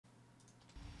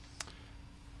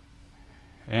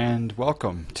And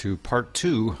welcome to part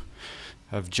 2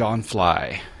 of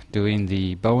JonFly, doing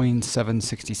the Boeing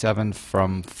 767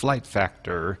 from Flight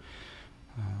Factor,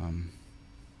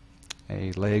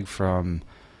 a leg from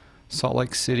Salt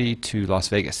Lake City to Las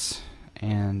Vegas.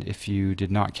 And if you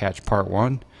did not catch part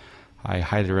 1, I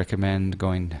highly recommend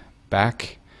going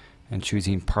back and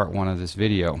choosing part 1 of this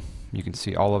video. You can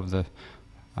see all of the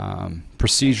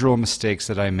procedural mistakes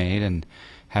that I made and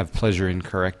have pleasure in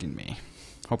correcting me.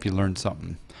 Hope you learned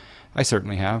something. I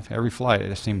certainly have. Every flight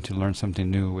I seem to learn something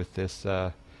new with this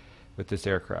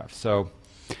aircraft. So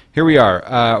here we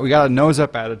are. We got a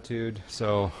nose-up attitude,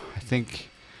 so I think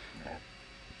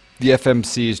the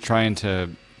FMC is trying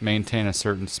to maintain a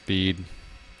certain speed,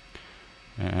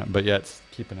 but yet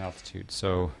keep an altitude.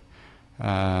 So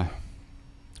we're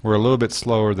a little bit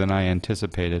slower than I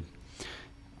anticipated.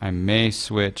 I may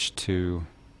switch to,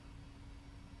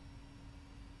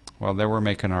 well, there we're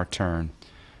making our turn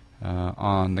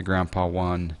on the Grandpa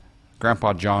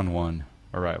John 1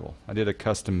 arrival. I did a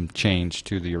custom change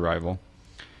to the arrival,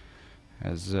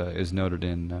 as is noted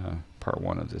in part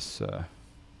 1 of this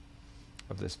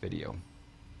video.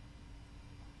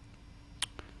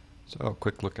 So a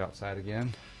quick look outside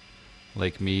again.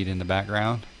 Lake Mead in the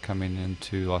background, coming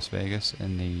into Las Vegas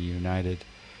in the United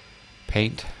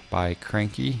paint by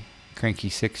Cranky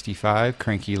 65,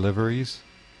 Cranky liveries.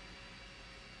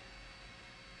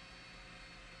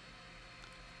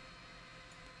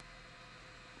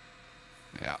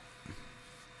 Yeah.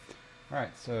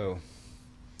 Alright, so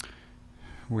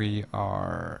we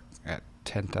are at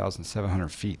 10,700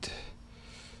 feet.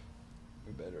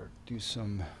 We better do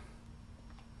some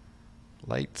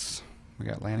lights. We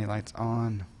got landing lights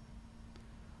on.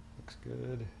 Looks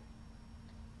good.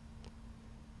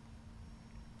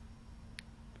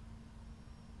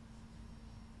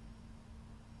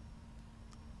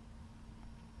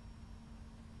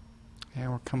 Yeah,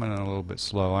 we're coming in a little bit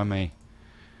slow. I may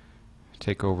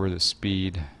take over the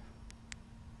speed.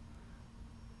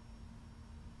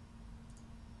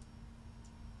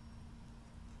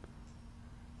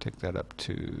 Take that up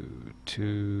to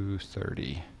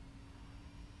 230.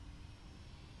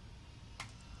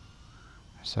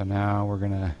 So now we're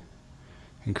going to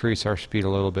increase our speed a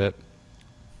little bit.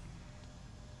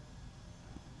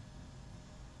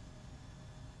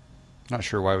 Not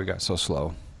sure why we got so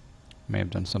slow. May have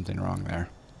done something wrong there.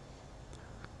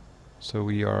 So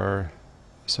we are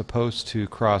supposed to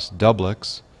cross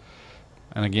doublets,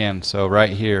 and again, so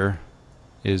right here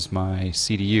is my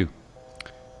CDU,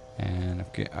 and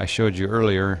I showed you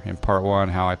earlier in part 1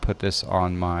 how I put this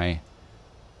on my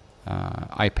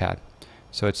iPad.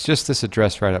 So it's just this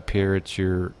address right up here. It's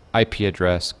your IP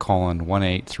address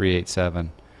 :18387,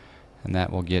 and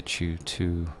that will get you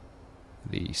to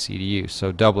the CDU.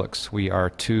 So doublets, we are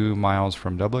 2 miles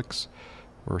from doublets.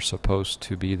 We're supposed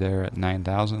to be there at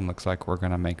 9,000. Looks like we're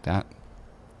going to make that.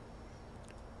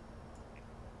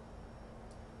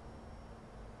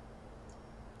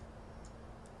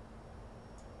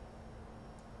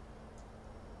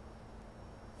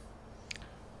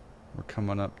 We're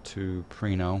coming up to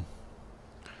Preno,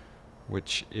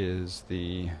 which is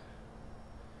the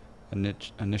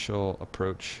initial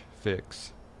approach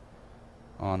fix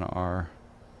on our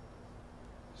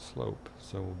slope.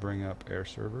 So we'll bring up air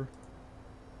server.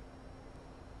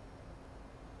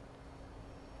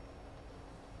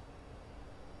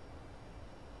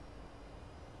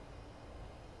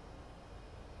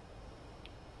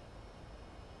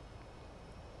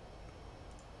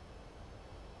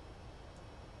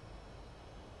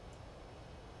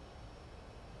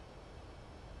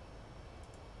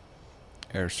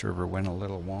 Air server went a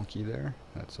little wonky there.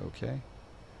 That's okay.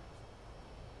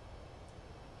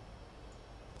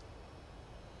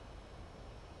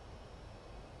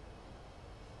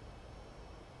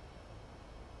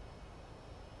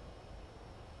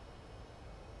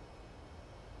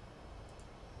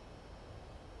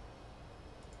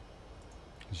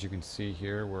 As you can see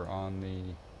here, we're on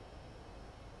the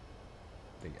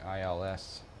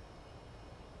ILS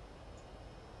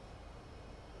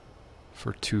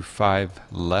for 25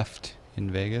 left in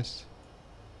Vegas.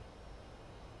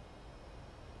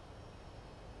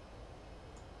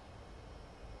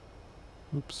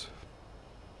 Oops.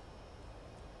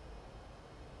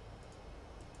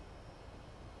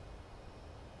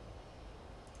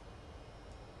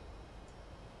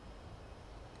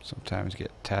 Sometimes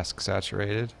get task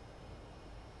saturated.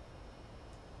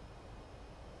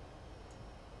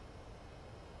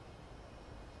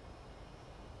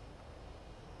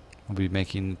 We'll be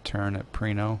making the turn at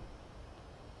Preno.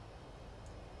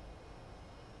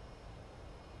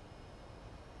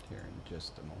 Here in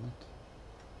just a moment.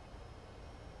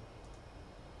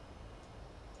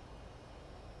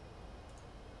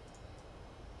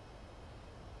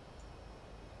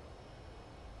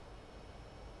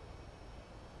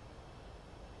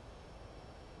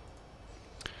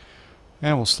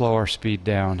 And we'll slow our speed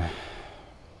down a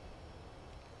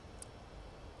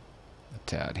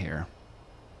tad here.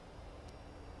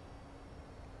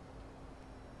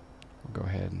 We'll go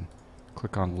ahead and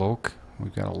click on loc.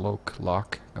 We've got a loc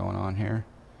lock going on here.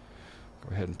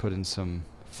 Go ahead and put in some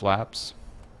flaps.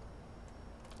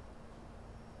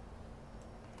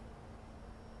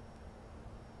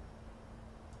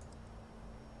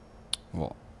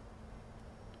 We'll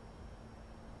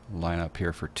line up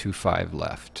here for 2.5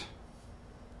 left.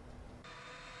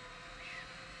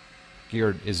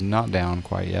 Gear is not down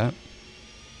quite yet.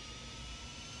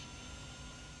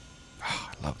 Oh,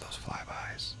 I love those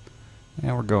flybys.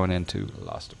 And we're going into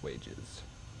lost of wages.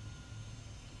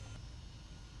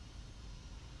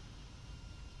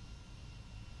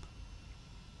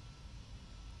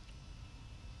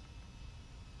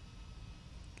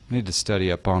 I need to study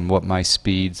up on what my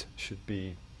speeds should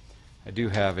be. I do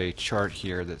have a chart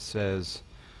here that says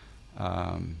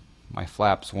my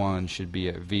flaps 1 should be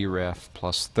at VREF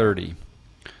plus 30.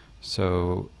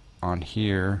 So on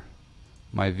here,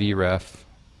 my VREF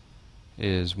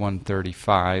is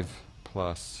 135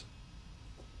 plus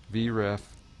VREF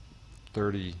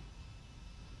 30.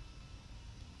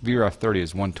 VREF 30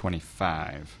 is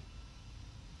 125.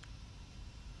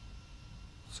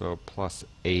 So plus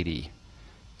 80.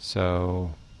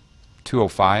 So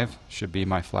 205 should be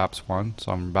my flaps 1,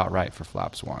 so I'm about right for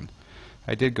flaps 1.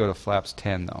 I did go to flaps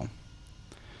 10 though.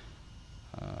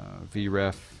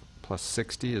 VREF plus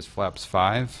 60 is flaps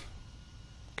 5.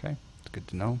 Okay, it's good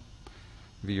to know.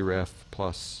 VREF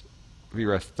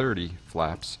 30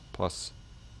 flaps plus,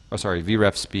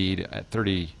 VREF speed at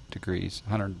 30 degrees,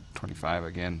 125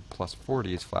 again, plus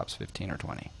 40 is flaps 15 or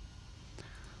 20.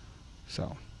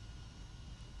 So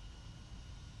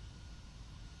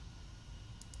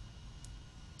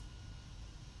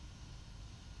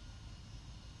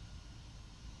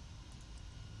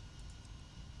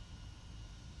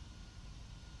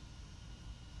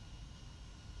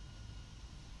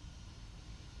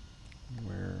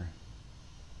we're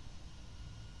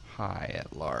high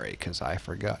at Laurie because I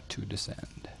forgot to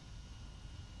descend.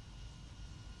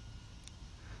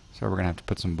 So we're going to have to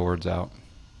put some boards out.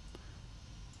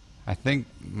 I think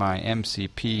my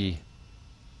MCP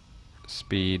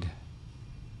speed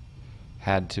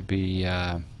had to be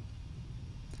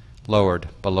lowered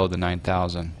below the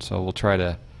 9,000. So we'll try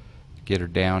to get her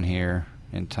down here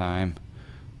in time.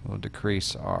 We'll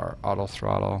decrease our auto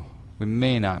throttle. We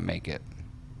may not make it.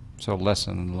 So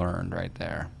lesson learned right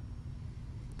there.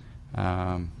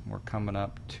 We're coming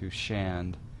up to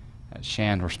Shand. At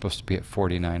Shand we're supposed to be at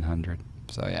 4,900.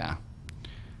 So yeah,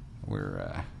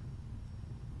 we're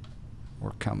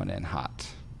coming in hot.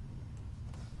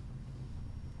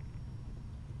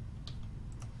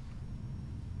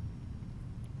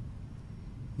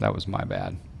 That was my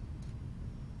bad.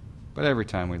 But every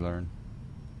time we learn.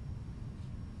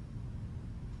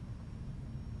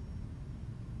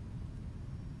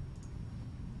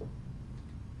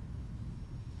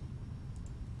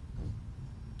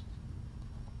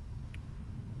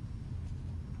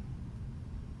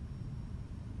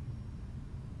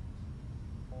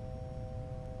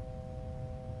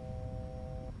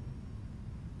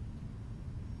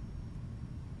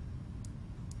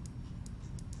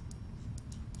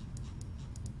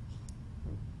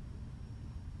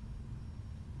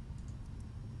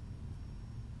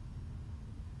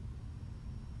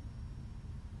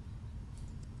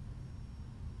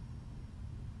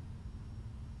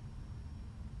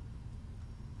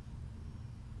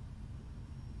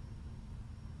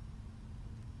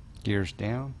 Gears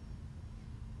down.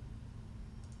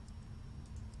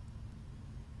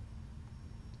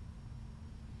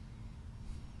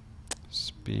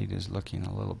 Speed is looking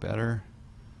a little better.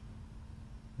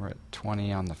 We're at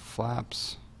 20 on the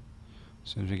flaps. As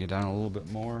soon as we get down a little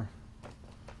bit more.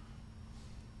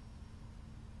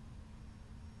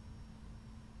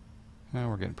 Now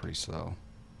we're getting pretty slow.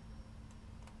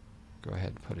 Go ahead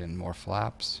and put in more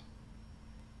flaps.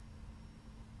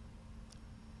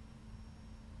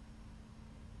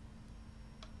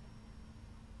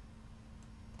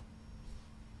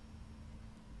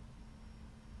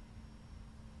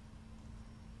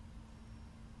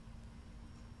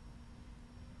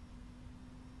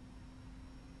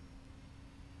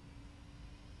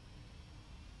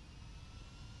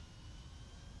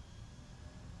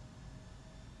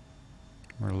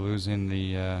 We're losing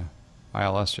the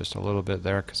ILS just a little bit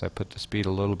there because I put the speed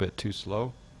a little bit too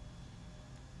slow.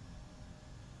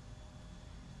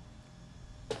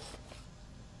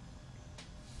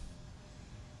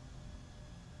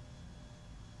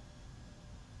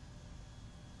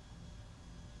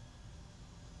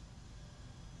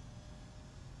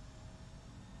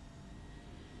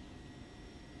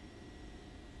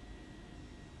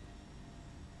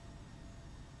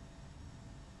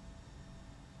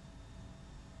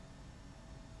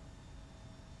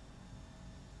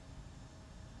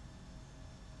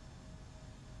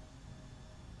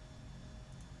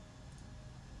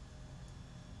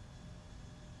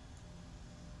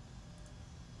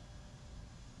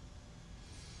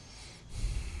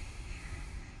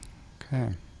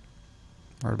 Okay,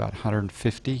 we're at about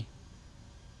 150.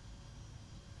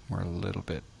 We're a little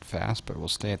bit fast, but we'll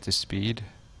stay at this speed.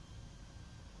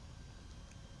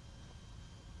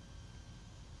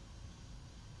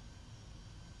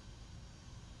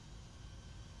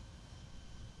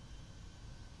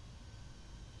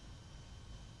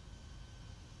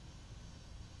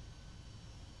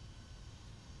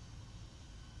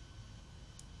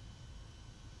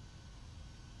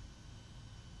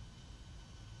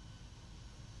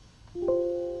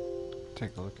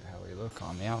 Take a look at how we look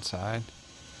on the outside.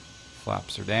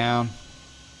 Flaps are down,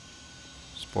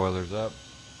 spoilers up,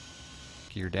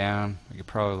 gear down. We could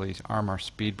probably arm our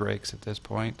speed brakes at this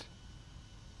point.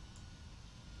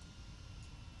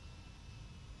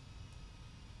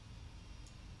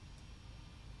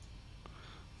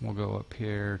 We'll go up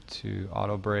here to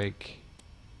auto brake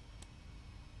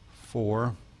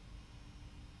 4.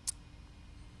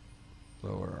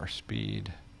 Lower our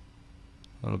speed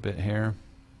a little bit here.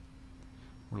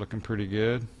 We're looking pretty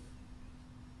good.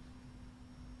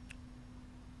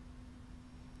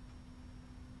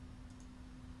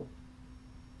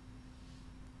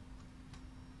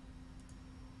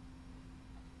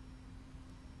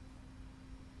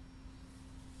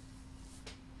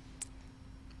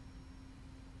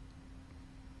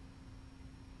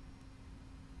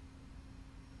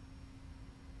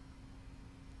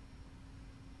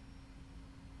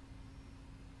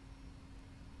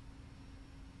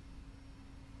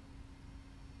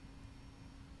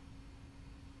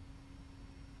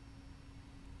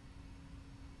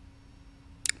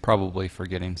 Probably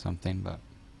forgetting something, but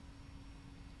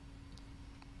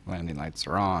landing lights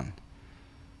are on.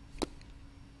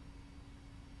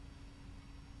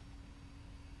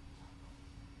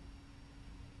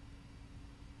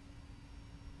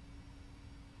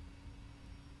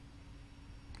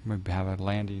 We have a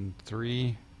landing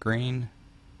 3, green.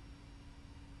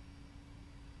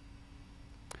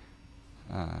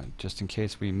 Just in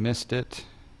case we missed it,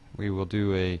 we will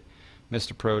do a missed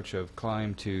approach of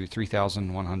climb to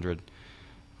 3,100,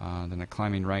 then a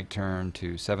climbing right turn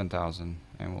to 7,000,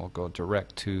 and we'll go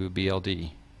direct to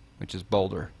BLD, which is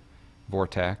Boulder,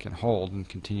 Vortac, and hold, and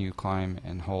continue climb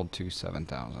and hold to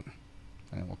 7,000.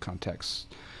 And we'll contact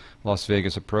Las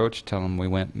Vegas approach, tell them we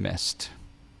went missed.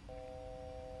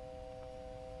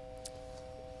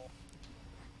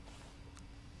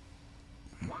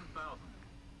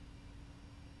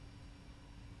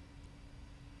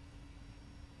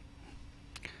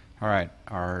 Alright,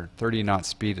 our 30 knot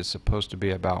speed is supposed to be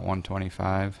about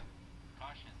 125.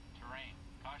 Caution, terrain,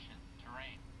 caution,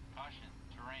 terrain, caution,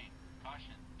 terrain,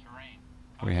 caution, terrain.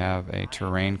 We have a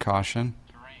terrain caution.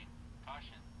 Terrain,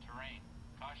 caution, terrain,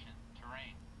 caution,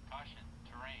 terrain, caution,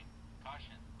 terrain,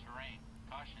 caution, terrain,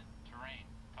 caution, terrain,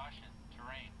 caution,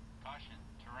 terrain, caution,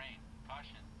 terrain,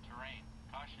 caution, terrain,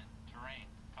 caution, terrain,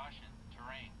 caution,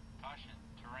 terrain, caution,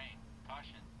 terrain,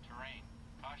 caution, terrain,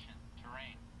 caution,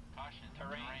 terrain, caution,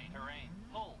 terrain, terrain,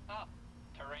 pull up,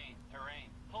 terrain, terrain,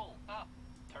 pull up,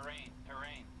 terrain,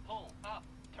 terrain, pull up,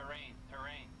 terrain,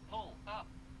 terrain, pull up,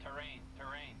 terrain,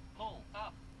 terrain, pull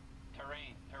up,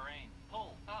 terrain, terrain,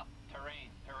 pull up,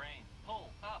 terrain, terrain, pull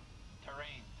up,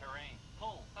 terrain, terrain,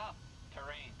 pull up,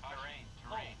 terrain, terrain,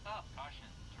 terrain, up,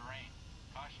 caution, terrain,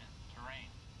 caution, terrain,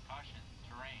 caution,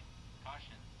 terrain,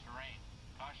 caution, terrain,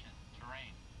 caution,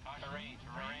 terrain, terrain,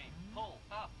 terrain, pull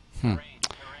up, terrain,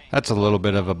 terrain. That's a little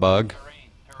bit of a bug.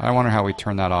 I wonder how we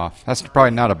turn that off. That's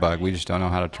probably not a bug, we just don't know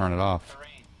how to turn it off.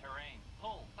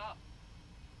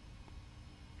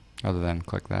 Other than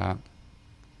click that.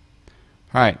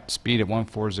 Alright, speed at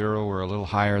 140, we're a little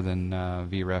higher than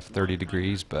VREF 30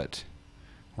 degrees, but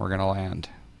we're going to land.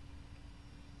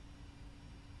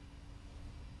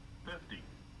 50,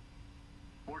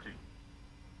 40,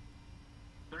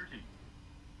 30,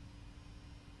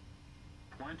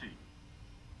 20, 10.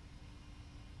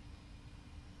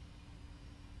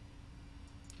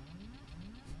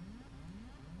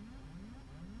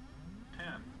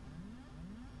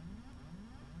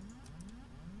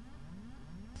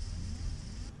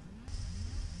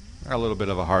 A little bit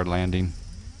of a hard landing,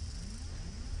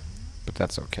 but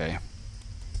that's okay.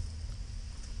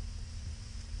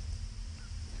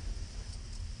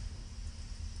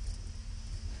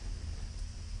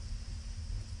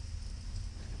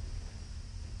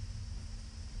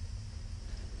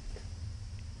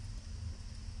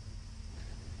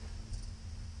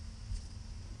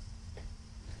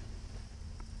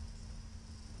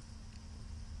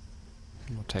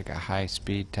 We'll take a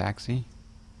high-speed taxi.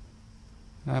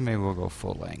 Maybe we'll go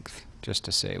full length, just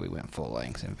to say we went full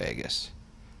length in Vegas.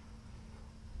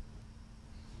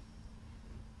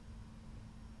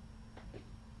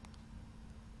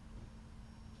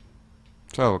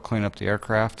 So we'll clean up the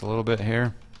aircraft a little bit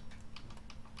here.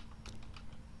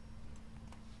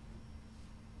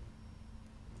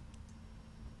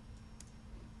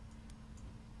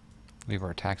 Leave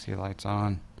our taxi lights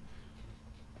on.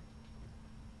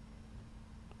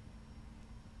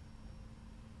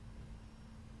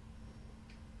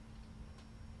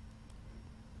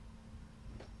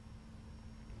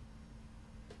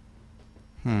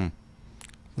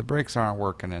 The brakes aren't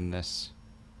working in this.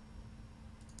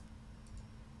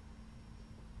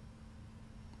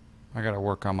 I gotta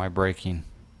work on my braking.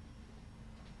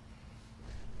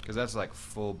 Because that's like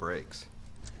full brakes.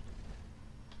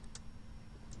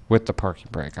 With the parking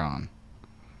brake on.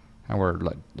 And we're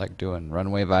like doing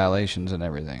runway violations and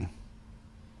everything.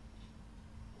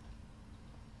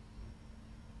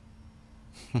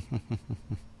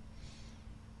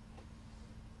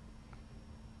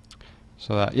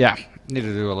 So that, yeah, need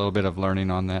to do a little bit of learning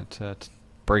on that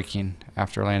braking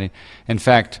after landing. In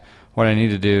fact, what I need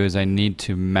to do is I need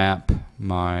to map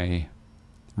my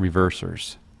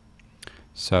reversers.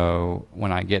 So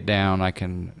when I get down, I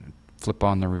can flip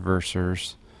on the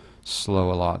reversers,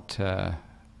 slow down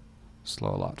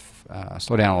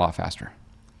a lot faster.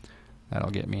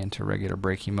 That'll get me into regular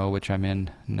braking mode, which I'm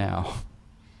in now.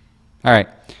 All right,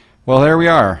 well, there we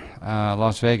are,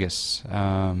 Las Vegas.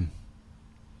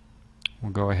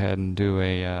 We'll go ahead and do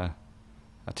a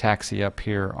taxi up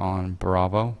here on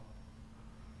Bravo,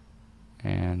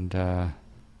 and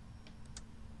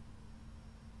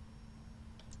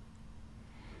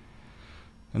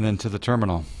then to the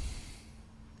terminal.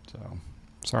 So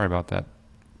sorry about that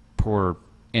poor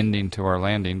ending to our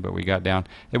landing, but we got down.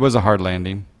 It was a hard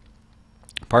landing,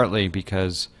 partly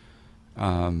because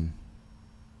the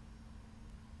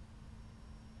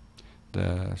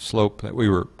slope that we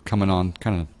were coming on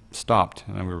kind of stopped,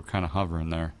 and we were kind of hovering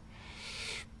there.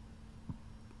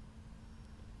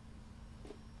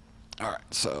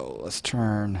 Alright, so let's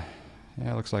turn.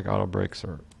 Yeah, it looks like auto brakes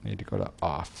need to go to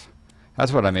off.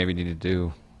 That's what I maybe need to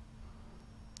do.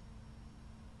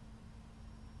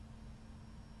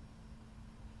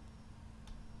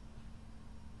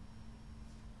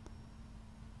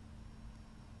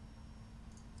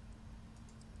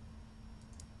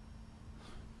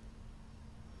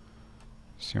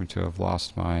 Seem to have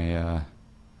lost my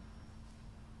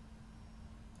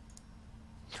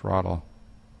throttle.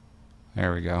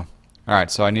 There we go.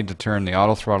 Alright, so I need to turn the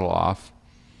auto throttle off.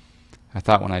 I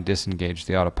thought when I disengaged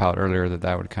the autopilot earlier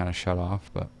that would kind of shut off,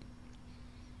 but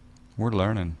we're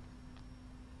learning.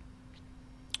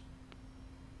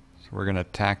 So we're going to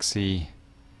taxi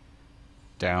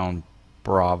down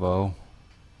Bravo.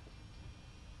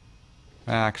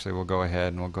 Actually, we'll go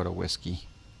ahead and we'll go to Whiskey,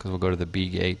 because we'll go to the B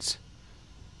gates,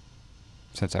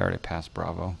 since I already passed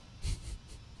Bravo.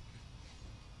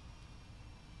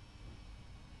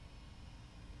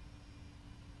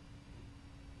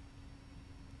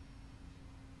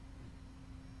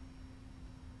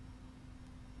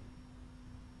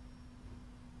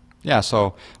 Yeah,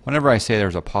 so whenever I say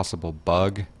there's a possible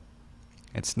bug,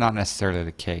 it's not necessarily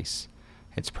the case.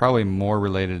 It's probably more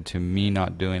related to me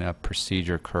not doing a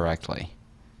procedure correctly.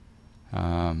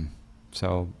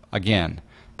 So again,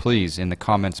 please, in the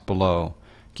comments below,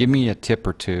 give me a tip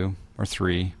or two or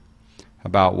three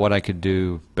about what I could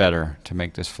do better to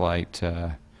make this flight,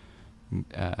 you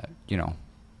know,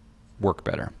 work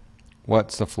better.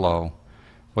 What's the flow?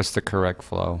 What's the correct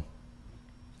flow?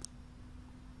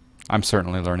 I'm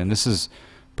certainly learning. This is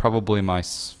probably my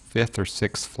 5th or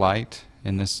 6th flight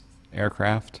in this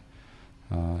aircraft.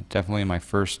 Definitely my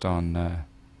first on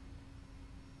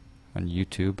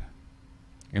YouTube,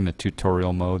 in the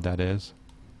tutorial mode, that is.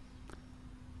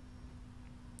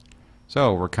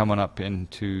 So we're coming up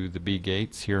into the B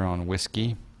gates here on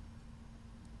Whiskey.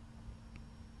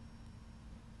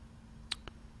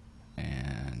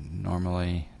 And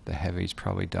normally the heavies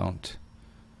probably don't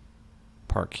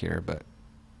park here, but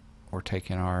we're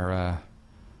taking our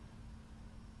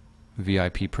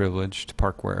VIP privilege to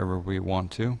park wherever we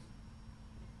want to.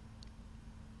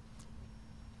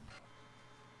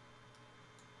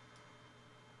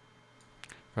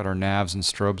 Got our navs and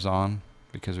strobes on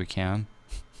because we can.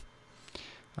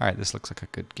 Alright, this looks like a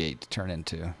good gate to turn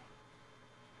into.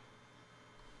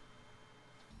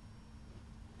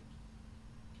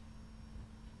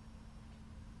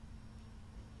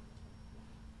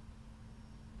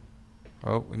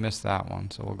 Oh, we missed that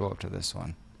one, so we'll go up to this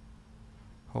one.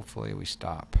 Hopefully we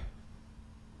stop.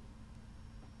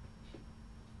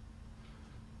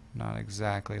 Not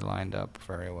exactly lined up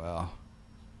very well.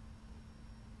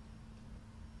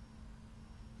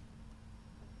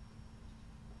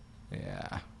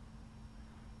 Yeah.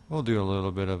 We'll do a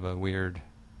little bit of a weird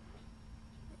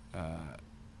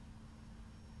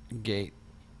gate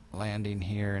landing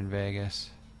here in Vegas.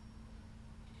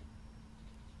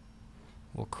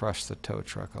 We'll crush the tow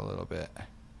truck a little bit.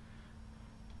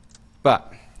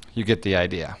 But you get the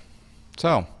idea.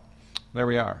 So, there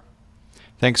we are.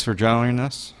 Thanks for joining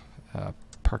us.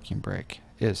 Parking brake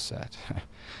is set.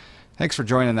 Thanks for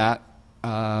joining that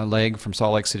leg from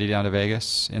Salt Lake City down to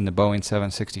Vegas in the Boeing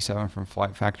 767 from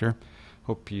Flight Factor.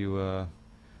 Hope you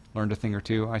learned a thing or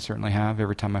two. I certainly have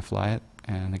every time I fly it.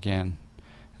 And again,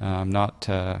 I'm not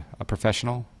a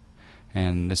professional,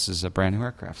 and this is a brand new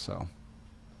aircraft, so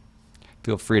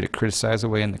feel free to criticize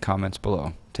away in the comments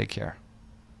below. Take care.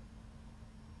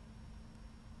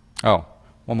 Oh,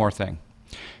 one more thing.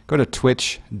 Go to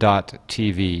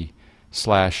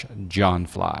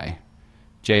twitch.tv/JonFly,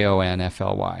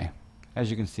 JonFly, as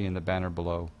you can see in the banner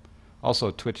below. Also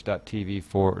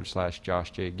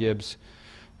twitch.tv/Josh J. Gibbs,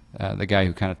 the guy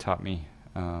who kind of taught me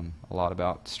a lot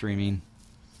about streaming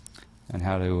and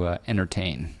how to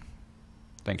entertain.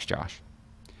 Thanks, Josh.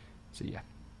 See ya.